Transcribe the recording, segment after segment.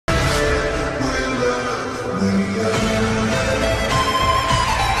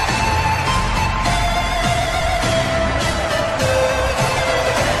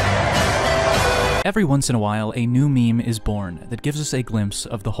Every once in a while, a new meme is born that gives us a glimpse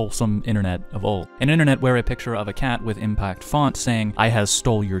of the wholesome internet of old. An internet where a picture of a cat with impact font saying, "I has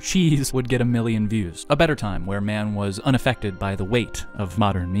stole your cheese," would get 1 million views. A better time where man was unaffected by the weight of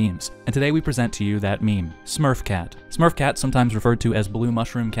modern memes. And today we present to you that meme, Smurf Cat. Smurf Cat, sometimes referred to as Blue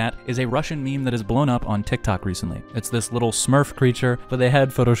Mushroom Cat, is a Russian meme that has blown up on TikTok recently. It's this little Smurf creature, but they had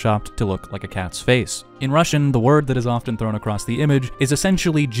photoshopped to look like a cat's face. In Russian, the word that is often thrown across the image is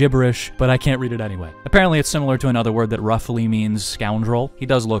essentially gibberish, but I can't read it anyway. Apparently it's similar to another word that roughly means scoundrel. He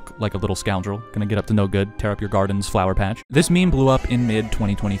does look like a little scoundrel, gonna get up to no good, tear up your garden's flower patch. This meme blew up in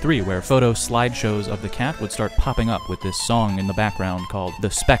mid-2023, where photo slideshows of the cat would start popping up with this song in the background called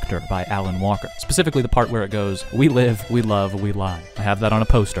The Spectre by Alan Walker. Specifically the part where it goes, "We live, we love, we lie." I have that on a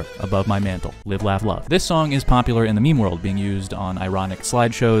poster above my mantle. Live, laugh, love. This song is popular in the meme world, being used on ironic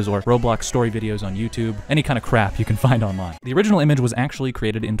slideshows or Roblox story videos on YouTube, any kind of crap you can find online. The original image was actually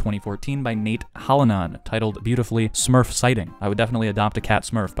created in 2014 by Nate Hallinan, titled beautifully Smurf Sighting. I would definitely adopt a cat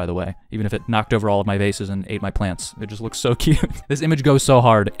Smurf, by the way, even if it knocked over all of my vases and ate my plants. It just looks so cute. This image goes so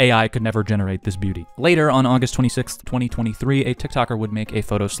hard, AI could never generate this beauty. Later, on August 26th, 2023, a TikToker would make a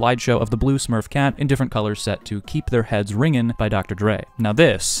photo slideshow of the blue Smurf cat in different colors set to Keep Their Heads Ringin' by Dr. Dre. Now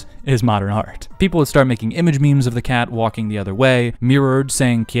this is modern art. People would start making image memes of the cat walking the other way, mirrored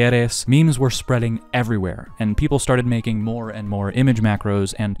saying "quieres." Memes were spreading everywhere, and people started making more and more image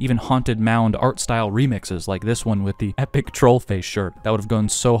macros and even haunted mound art style remixes like this one with the epic troll face shirt. That would have gone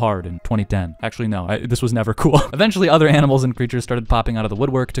so hard in 2010. Actually, no, this was never cool. Eventually, other animals and creatures started popping out of the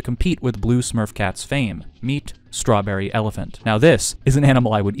woodwork to compete with Blue Smurf Cat's fame. Meet strawberry elephant. Now this is an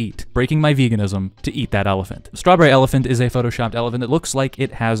animal I would eat, breaking my veganism to eat that elephant. The strawberry elephant is a photoshopped elephant that looks like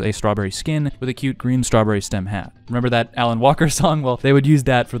it has a strawberry skin with a cute green strawberry stem hat. Remember that Alan Walker song? Well, they would use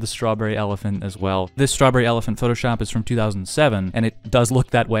that for the strawberry elephant as well. This strawberry elephant Photoshop is from 2007, and it does look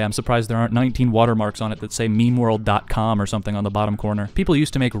that way. I'm surprised there aren't 19 watermarks on it that say memeworld.com or something on the bottom corner. People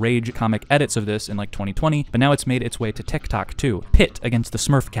used to make rage comic edits of this in like 2020, but now it's made its way to TikTok too. Pit against the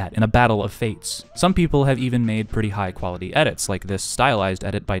Smurf cat in a battle of fates. Some people have even made pretty high quality edits, like this stylized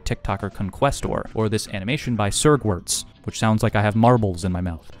edit by TikToker Conquestor, or this animation by Surgwerts, which sounds like I have marbles in my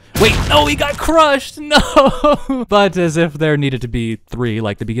mouth. Wait, no, he got crushed! No! But as if there needed to be 3,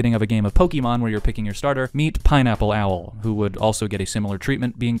 like the beginning of a game of Pokemon where you're picking your starter, meet Pineapple Owl, who would also get a similar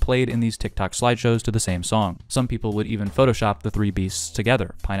treatment being played in these TikTok slideshows to the same song. Some people would even Photoshop the 3 beasts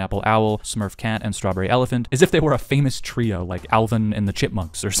together, Pineapple Owl, Smurf Cat, and Strawberry Elephant, as if they were a famous trio like Alvin and the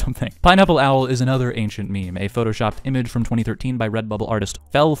Chipmunks or something. Pineapple Owl is another ancient meme, a Photoshopped image from 2013 by Redbubble artist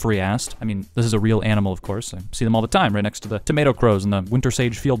Felfreast. I mean, this is a real animal, of course. I see them all the time, right next to the tomato crows and the winter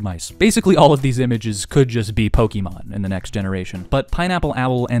sage field mice. Basically, all of these images could just be Pokemon in the next generation. But Pineapple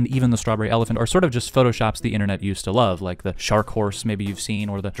Owl and even the Strawberry Elephant are sort of just Photoshops the internet used to love, like the shark horse maybe you've seen,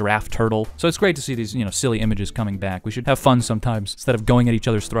 or the giraffe turtle. So it's great to see these, silly images coming back. We should have fun sometimes, instead of going at each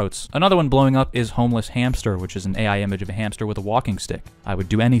other's throats. Another one blowing up is Homeless Hamster, which is an AI image of a hamster with a walking stick. I would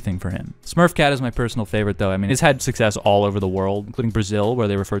do anything for him. Smurf Cat is my personal favorite, though. I mean, it's had success all over the world, including Brazil, where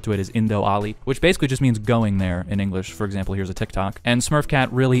they refer to it as Indo Ali, which basically just means going there in English. For example, here's a TikTok. And Smurf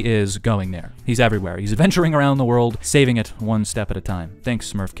Cat really is going there. He's everywhere. He's venturing around the world, saving it one step at a time.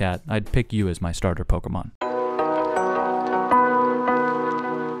 Thanks, Smurf Cat. I'd pick you as my starter Pokemon.